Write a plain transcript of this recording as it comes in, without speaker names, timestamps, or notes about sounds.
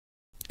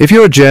If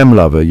you're a gem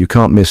lover, you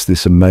can't miss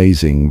this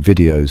amazing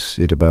videos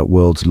about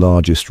world's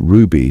largest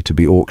ruby to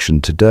be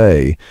auctioned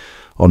today.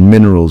 On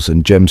Minerals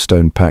and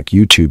Gemstone Pack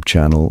YouTube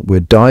channel, we're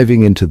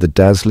diving into the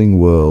dazzling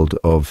world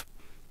of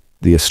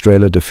the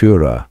Estrela de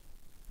Fura.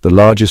 The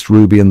largest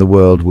ruby in the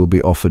world will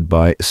be offered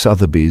by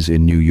Sotheby's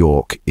in New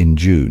York in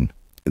June.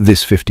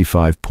 This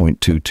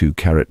 55.22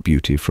 carat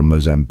beauty from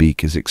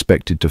Mozambique is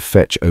expected to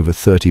fetch over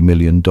 $30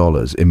 million.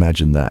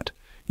 Imagine that.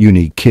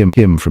 Unique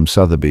Kim from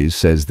Sotheby's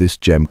says this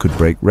gem could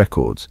break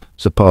records,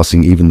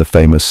 surpassing even the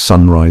famous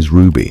Sunrise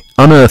Ruby.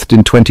 Unearthed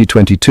in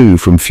 2022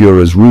 from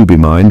Fura's ruby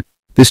mine,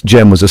 this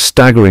gem was a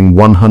staggering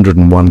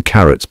 101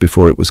 carats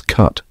before it was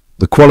cut.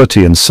 The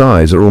quality and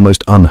size are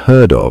almost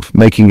unheard of,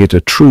 making it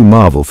a true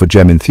marvel for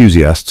gem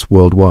enthusiasts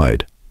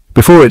worldwide.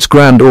 Before its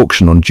grand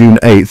auction on June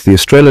 8th, the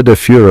Estrela de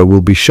Fura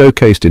will be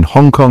showcased in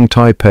Hong Kong,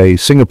 Taipei,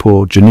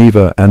 Singapore,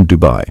 Geneva and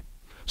Dubai.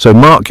 So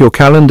mark your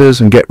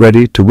calendars and get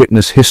ready to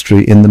witness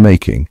history in the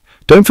making.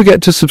 Don't forget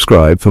to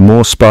subscribe for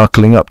more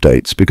sparkling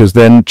updates, because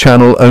then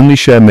channel only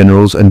share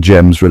minerals and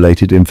gems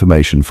related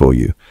information for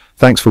you.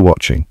 Thanks for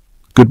watching.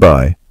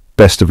 Goodbye.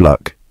 Best of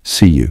luck.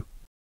 See you.